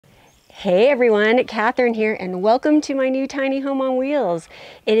Hey everyone, Catherine here and welcome to my new tiny home on wheels.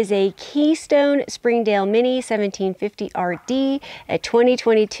 It is a Keystone Springdale Mini 1750 RD at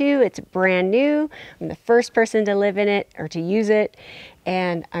 2022. It's brand new. I'm the first person to live in it or to use it,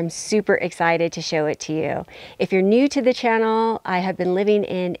 and I'm super excited to show it to you. If you're new to the channel, I have been living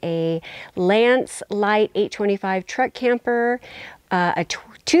in a Lance Light 825 truck camper, a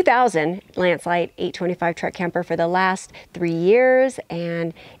 2000 Lance Light 825 truck camper for the last 3 years,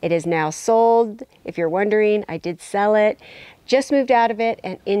 and it is now sold. If you're wondering, I did sell it. Just moved out of it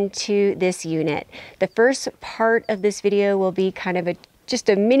and into this unit. The first part of this video will be kind of just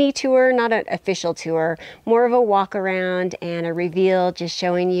a mini tour, not an official tour, more of a walk around and a reveal, just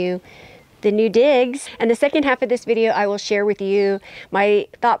showing you the new digs. And the second half of this video, I will share with you my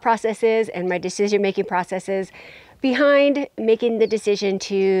thought processes and my decision-making processes behind making the decision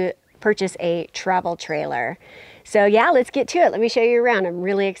to purchase a travel trailer. So yeah, let's get to it. Let me show you around. I'm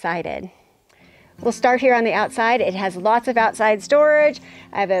really excited. We'll start here on the outside. It has lots of outside storage.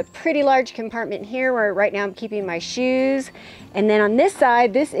 I have a pretty large compartment here where right now I'm keeping my shoes. And then on this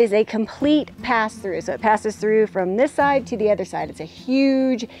side, this is a complete pass-through. So it passes through from this side to the other side. It's a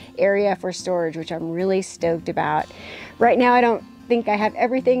huge area for storage, which I'm really stoked about. Right now, I don't think I have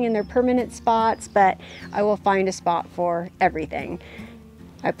everything in their permanent spots, but I will find a spot for everything.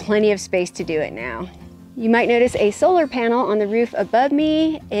 I have plenty of space to do it now. You might notice a solar panel on the roof above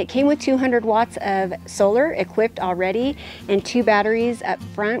me. It came with 200 watts of solar equipped already and 2 batteries up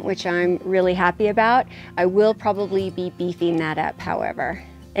front, which I'm really happy about. I will probably be beefing that up, however.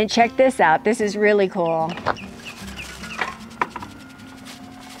 And check this out. This is really cool.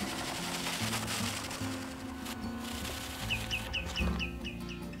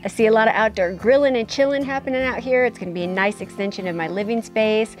 I see a lot of outdoor grilling and chilling happening out here. It's gonna be a nice extension of my living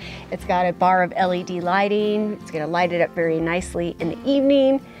space. It's got a bar of LED lighting. It's gonna light it up very nicely in the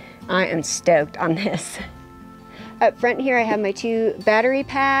evening. I am stoked on this. Up front here, I have my 2 battery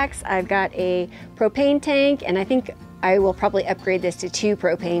packs. I've got a propane tank, and I think I will probably upgrade this to 2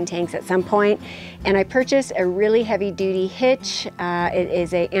 propane tanks at some point. And I purchased a really heavy duty hitch. It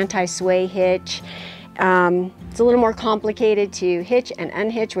is a anti-sway hitch. It's a little more complicated to hitch and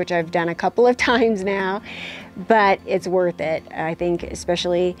unhitch, which I've done a couple of times now, but it's worth it. I think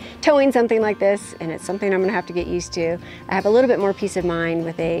especially towing something like this, and it's something I'm gonna have to get used to. I have a little bit more peace of mind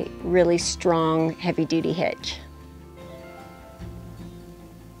with a really strong heavy duty hitch.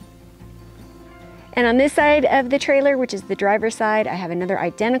 And on this side of the trailer, which is the driver's side, I have another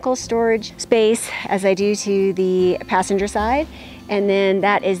identical storage space as I do to the passenger side. And then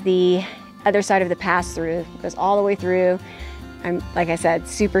that is the other side of the pass-through. It goes all the way through. I'm, like I said,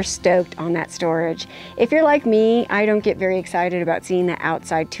 super stoked on that storage. If you're like me, I don't get very excited about seeing the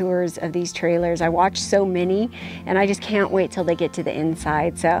outside tours of these trailers. I watch so many, and I just can't wait till they get to the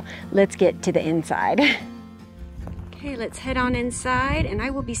inside. So let's get to the inside. Okay, let's head on inside, and I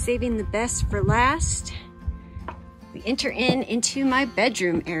will be saving the best for last. We enter into my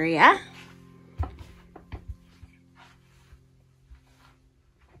bedroom area.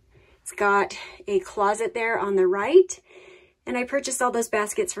 It's got a closet there on the right, and I purchased all those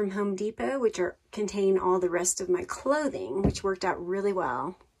baskets from Home Depot, which contain all the rest of my clothing, which worked out really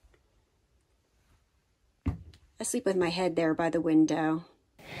well. I sleep with my head there by the window.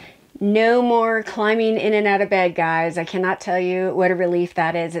 No more climbing in and out of bed, guys. I cannot tell you what a relief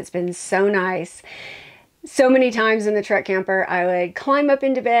that is. It's been so nice. So many times in the truck camper, I would climb up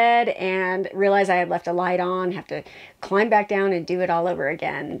into bed and realize I had left a light on, have to climb back down and do it all over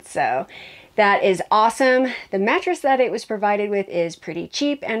again. So that is awesome. The mattress that it was provided with is pretty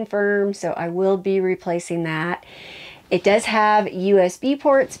cheap and firm, so I will be replacing that. It does have USB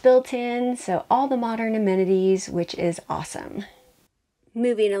ports built in, so all the modern amenities, which is awesome.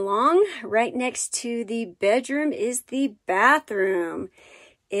 Moving along, right next to the bedroom is the bathroom.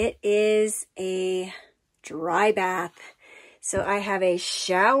 It is a dry bath. So I have a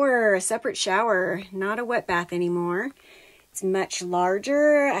shower, a separate shower, not a wet bath anymore. It's much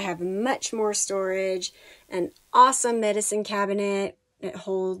larger. I have much more storage, an awesome medicine cabinet. It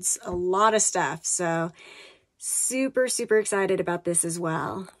holds a lot of stuff. So super, super excited about this as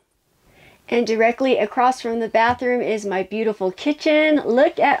well. And directly across from the bathroom is my beautiful kitchen.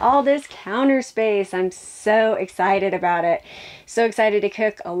 Look at all this counter space. I'm so excited about it. So excited to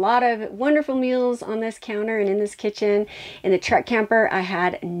cook a lot of wonderful meals on this counter and in this kitchen. In the truck camper, I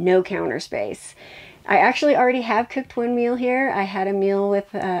had no counter space. I actually already have cooked one meal here. I had a meal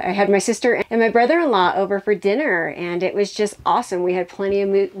with, I had my sister and my brother-in-law over for dinner, and it was just awesome. We had plenty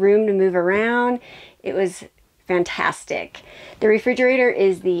of room to move around. It was fantastic. The refrigerator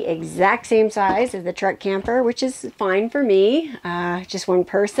is the exact same size as the truck camper, which is fine for me, just one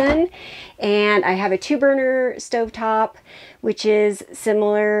person. And I have a 2-burner stovetop, which is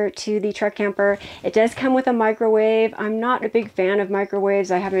similar to the truck camper. It does come with a microwave. I'm not a big fan of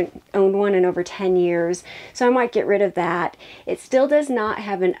microwaves. I haven't owned one in over 10 years, so I might get rid of that. It still does not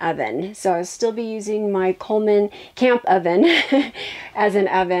have an oven, so I'll still be using my Coleman camp oven as an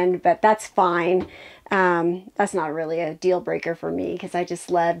oven, but that's fine. That's not really a deal breaker for me because I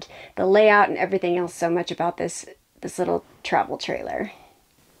just loved the layout and everything else so much about this little travel trailer.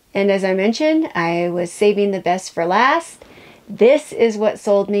 And as I mentioned, I was saving the best for last. This is what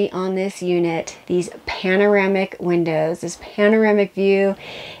sold me on this unit, these panoramic windows, this panoramic view.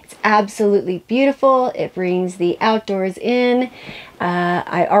 It's absolutely beautiful. It brings the outdoors in.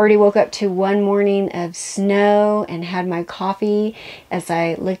 I already woke up to one morning of snow and had my coffee as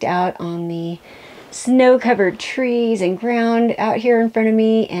I looked out on the snow-covered trees and ground out here in front of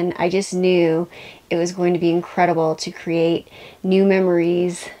me, and I just knew it was going to be incredible to create new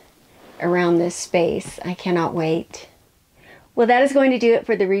memories around this space. I cannot wait. Well, that is going to do it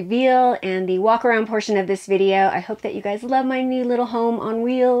for the reveal and the walk around portion of this video. I hope that you guys love my new little home on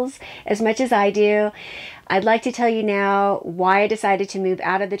wheels as much as I do. I'd like to tell you now why I decided to move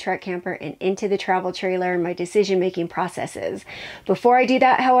out of the truck camper and into the travel trailer and my decision-making processes. Before I do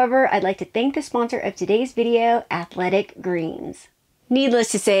that, however, I'd like to thank the sponsor of today's video, Athletic Greens.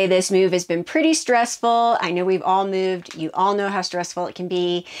 Needless to say, this move has been pretty stressful. I know we've all moved. You all know how stressful it can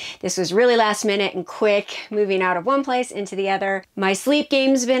be. This was really last minute and quick, moving out of one place into the other. My sleep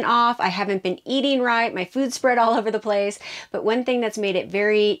game's been off. I haven't been eating right. My food's spread all over the place. But one thing that's made it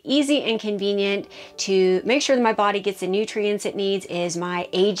very easy and convenient to make sure that my body gets the nutrients it needs is my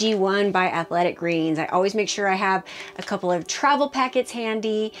AG1 by Athletic Greens. I always make sure I have a couple of travel packets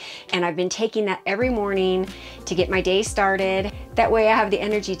handy, and I've been taking that every morning to get my day started. That way I have the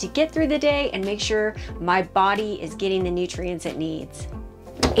energy to get through the day and make sure my body is getting the nutrients it needs.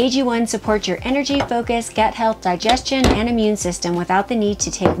 AG1 supports your energy, focus, gut health, digestion, and immune system without the need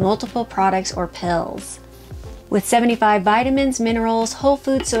to take multiple products or pills. With 75 vitamins, minerals, whole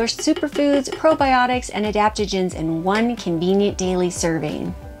food sourced superfoods, probiotics, and adaptogens in one convenient daily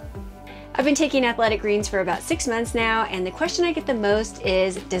serving. I've been taking Athletic Greens for about 6 months now, and the question I get the most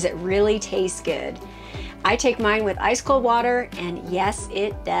is, does it really taste good? I take mine with ice cold water, and yes,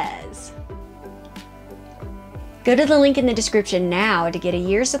 it does. Go to the link in the description now to get a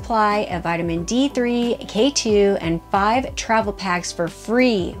year's supply of vitamin D3, K2, and 5 travel packs for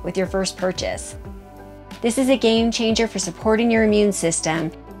free with your first purchase. This is a game changer for supporting your immune system.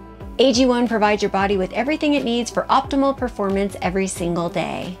 AG1 provides your body with everything it needs for optimal performance every single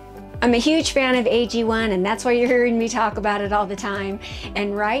day. I'm a huge fan of AG1, and that's why you're hearing me talk about it all the time.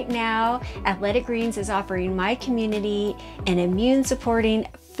 And right now, Athletic Greens is offering my community an immune-supporting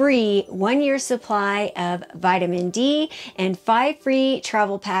free 1-year supply of vitamin D and 5 free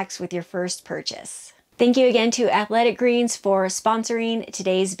travel packs with your first purchase. Thank you again to Athletic Greens for sponsoring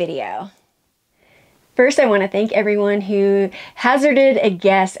today's video. First, I want to thank everyone who hazarded a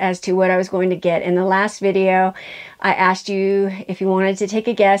guess as to what I was going to get. In the last video, I asked you if you wanted to take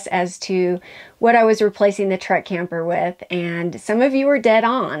a guess as to what I was replacing the truck camper with, and some of you were dead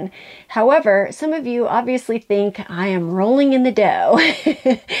on. However, some of you obviously think I am rolling in the dough.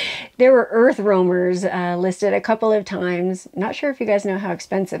 There were earth roamers listed a couple of times. Not sure if you guys know how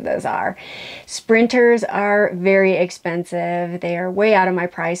expensive those are. Sprinters are very expensive. They are way out of my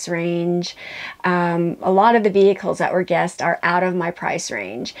price range. A lot of the vehicles that were guessed are out of my price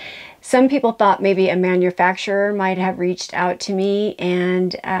range. Some people thought maybe a manufacturer might have reached out to me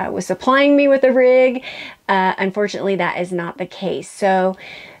and was supplying me with a rig. Unfortunately, that is not the case. So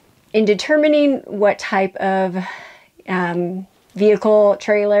in determining what type of vehicle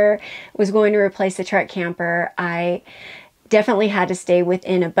trailer was going to replace the truck camper, I definitely had to stay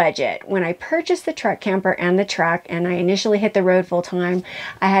within a budget. When I purchased the truck camper and the truck and I initially hit the road full time,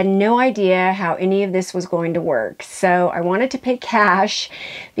 I had no idea how any of this was going to work. So I wanted to pay cash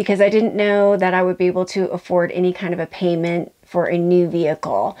because I didn't know that I would be able to afford any kind of a payment for a new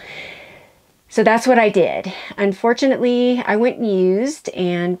vehicle. So that's what I did. Unfortunately, I went used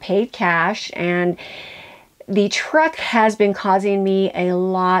and paid cash, and the truck has been causing me a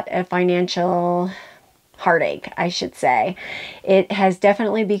lot of financial heartache, I should say. It has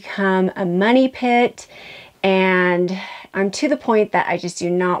definitely become a money pit, And I'm to the point that I just do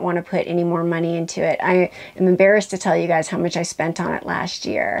not want to put any more money into it. I am embarrassed to tell you guys how much I spent on it last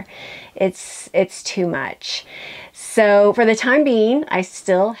year. It's too much. So for the time being, I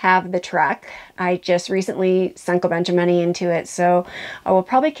still have the truck. I just recently sunk a bunch of money into it, so I will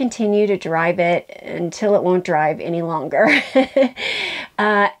probably continue to drive it until it won't drive any longer.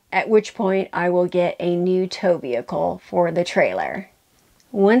 At which point I will get a new tow vehicle for the trailer.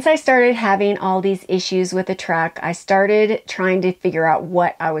 Once I started having all these issues with the truck, I started trying to figure out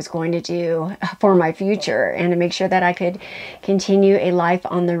what I was going to do for my future and to make sure that I could continue a life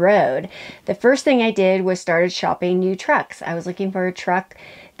on the road. The first thing I did was started shopping new trucks. I was looking for a truck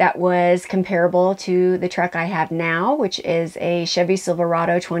that was comparable to the truck I have now, which is a Chevy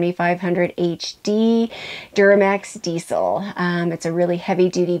Silverado 2500 HD Duramax diesel. It's a really heavy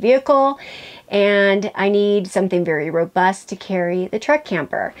duty vehicle, and I need something very robust to carry the truck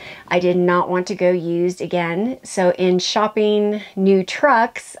camper. I did not want to go used again, so in shopping new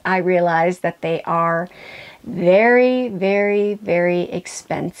trucks, I realized that they are very, very, very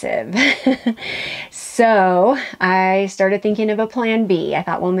expensive. So I started thinking of a plan B. I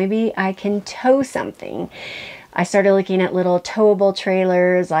thought, well, maybe I can tow something. I started looking at little towable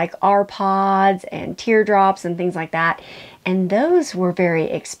trailers like R-Pods and teardrops and things like that. And those were very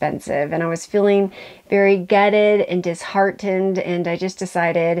expensive. And I was feeling very gutted and disheartened. And I just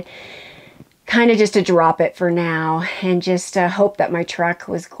decided kind of just to drop it for now and just hope that my truck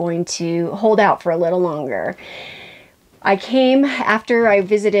was going to hold out for a little longer. I came after I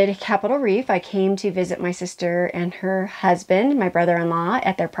visited Capitol Reef. I came to visit my sister and her husband, my brother-in-law,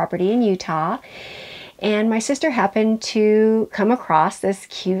 at their property in Utah. And my sister happened to come across this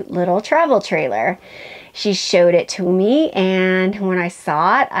cute little travel trailer. She showed it to me, and when I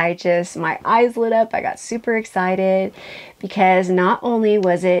saw it, my eyes lit up. I got super excited because not only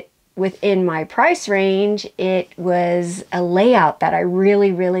was it within my price range, it was a layout that I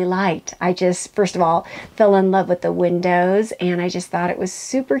really, really liked. I just, first of all, fell in love with the windows, and I just thought it was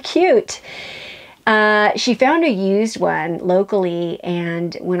super cute. She found a used one locally,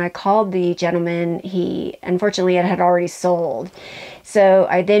 and when I called the gentleman, unfortunately, it had already sold. So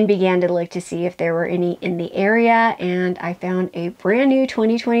I then began to look to see if there were any in the area, and I found a brand new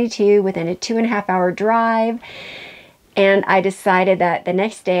 2022 within a 2.5-hour drive. And I decided that the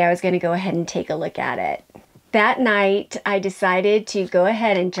next day I was going to go ahead and take a look at it. That night, I decided to go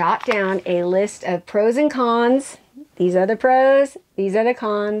ahead and jot down a list of pros and cons. These are the pros, these are the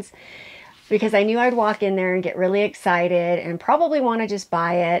cons, because I knew I'd walk in there and get really excited and probably want to just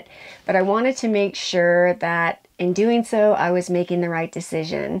buy it. But I wanted to make sure that in doing so, I was making the right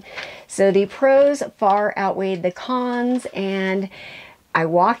decision. So the pros far outweighed the cons, and I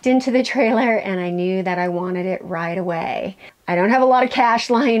walked into the trailer and I knew that I wanted it right away. I don't have a lot of cash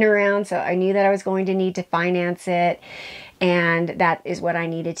lying around, so I knew that I was going to need to finance it, and that is what I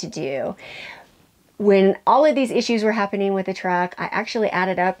needed to do. When all of these issues were happening with the truck, I actually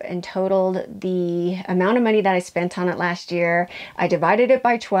added up and totaled the amount of money that I spent on it last year. I divided it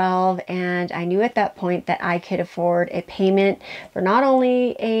by 12, and I knew at that point that I could afford a payment for not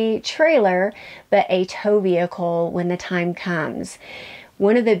only a trailer, but a tow vehicle when the time comes.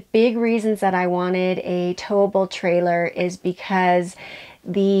 One of the big reasons that I wanted a towable trailer is because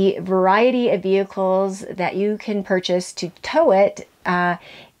the variety of vehicles that you can purchase to tow it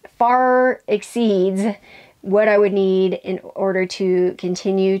far exceeds what I would need in order to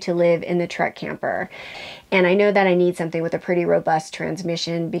continue to live in the truck camper. And I know that I need something with a pretty robust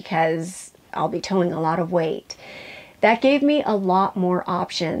transmission because I'll be towing a lot of weight. That gave me a lot more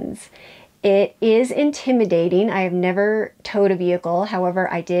options. It is intimidating. I have never towed a vehicle. However,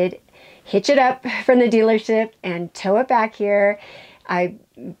 I did hitch it up from the dealership and tow it back here. I'm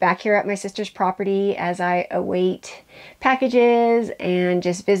back here at my sister's property as I await packages and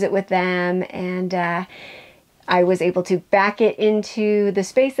just visit with them. And I was able to back it into the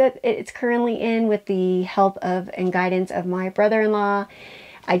space that it's currently in with the help of and guidance of my brother-in-law.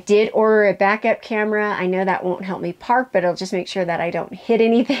 I did order a backup camera. I know that won't help me park, but it'll just make sure that I don't hit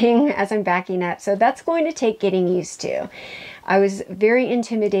anything as I'm backing up. So that's going to take getting used to. I was very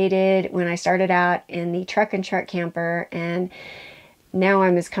intimidated when I started out in the truck and truck camper, and now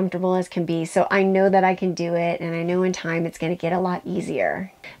I'm as comfortable as can be. So I know that I can do it, and I know in time it's going to get a lot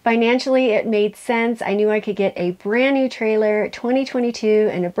easier. Financially, it made sense. I knew I could get a brand new trailer, 2022,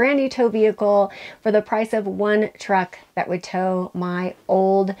 and a brand new tow vehicle for the price of one truck that would tow my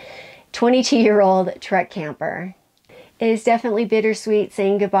old 22-year-old truck camper. It is definitely bittersweet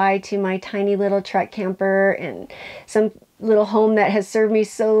saying goodbye to my tiny little truck camper and some little home that has served me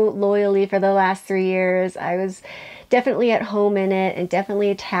so loyally for the last 3 years. I was definitely at home in it and definitely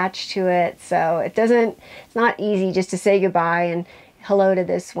attached to it. So it's not easy just to say goodbye and hello to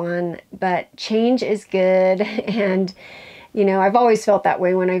this one, but change is good. And you know, I've always felt that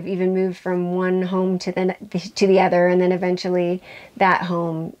way when I've even moved from one home to the other, and then eventually that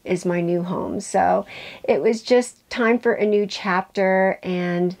home is my new home. So it was just time for a new chapter,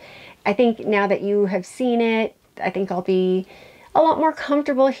 and I think now that you have seen it, I think I'll be a lot more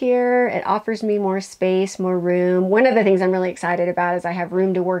comfortable here. It offers me more space, more room. One of the things I'm really excited about is I have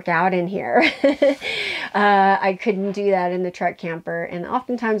room to work out in here. I couldn't do that in the truck camper, and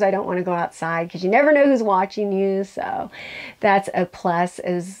oftentimes I don't want to go outside because you never know who's watching you. So that's a plus,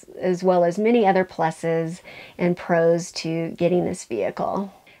 as well as many other pluses and pros to getting this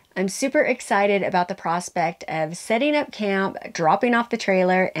vehicle. I'm super excited about the prospect of setting up camp, dropping off the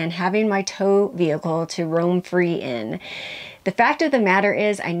trailer, and having my tow vehicle to roam free in. The fact of the matter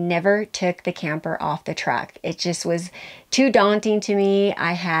is I never took the camper off the truck. It just was too daunting to me.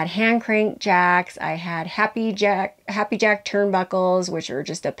 I had hand crank jacks, I had happy jack turnbuckles, which are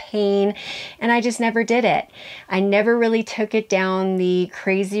just a pain, and I just never did it. I never really took it down the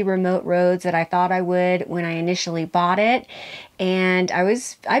crazy remote roads that I thought I would when I initially bought it. And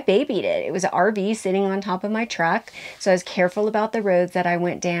I babied it. It was an RV sitting on top of my truck, so I was careful about the roads that I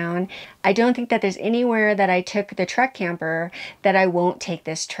went down. I don't think that there's anywhere that I took the truck camper that I won't take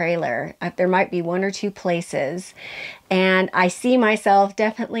this trailer. There might be 1 or 2 places. And I see myself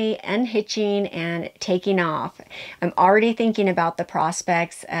definitely unhitching and taking off. I'm already thinking about the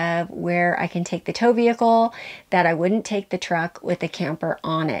prospects of where I can take the tow vehicle that I wouldn't take the truck with the camper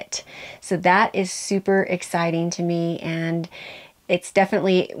on it. So that is super exciting to me, and it's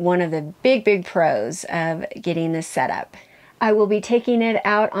definitely one of the big pros of getting this set up. I will be taking it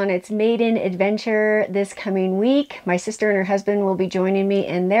out on its maiden adventure this coming week. My sister and her husband will be joining me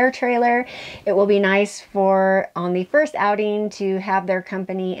in their trailer. It will be nice for, on the first outing, to have their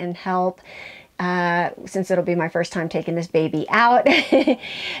company and help, since it'll be my first time taking this baby out.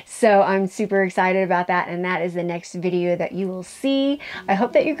 So I'm super excited about that, and that is the next video that you will see. I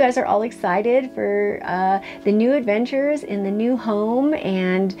hope that you guys are all excited for the new adventures in the new home,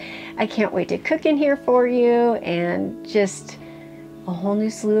 and I can't wait to cook in here for you, and just a whole new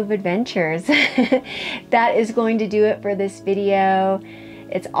slew of adventures. That is going to do it for this video.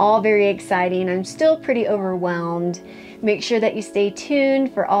 It's all very exciting. I'm still pretty overwhelmed. Make sure that you stay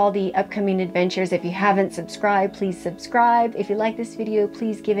tuned for all the upcoming adventures. If you haven't subscribed, please subscribe. If you like this video,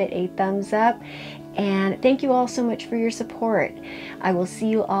 please give it a thumbs up. And thank you all so much for your support. I will see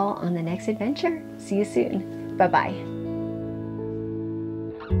you all on the next adventure. See you soon. Bye-bye.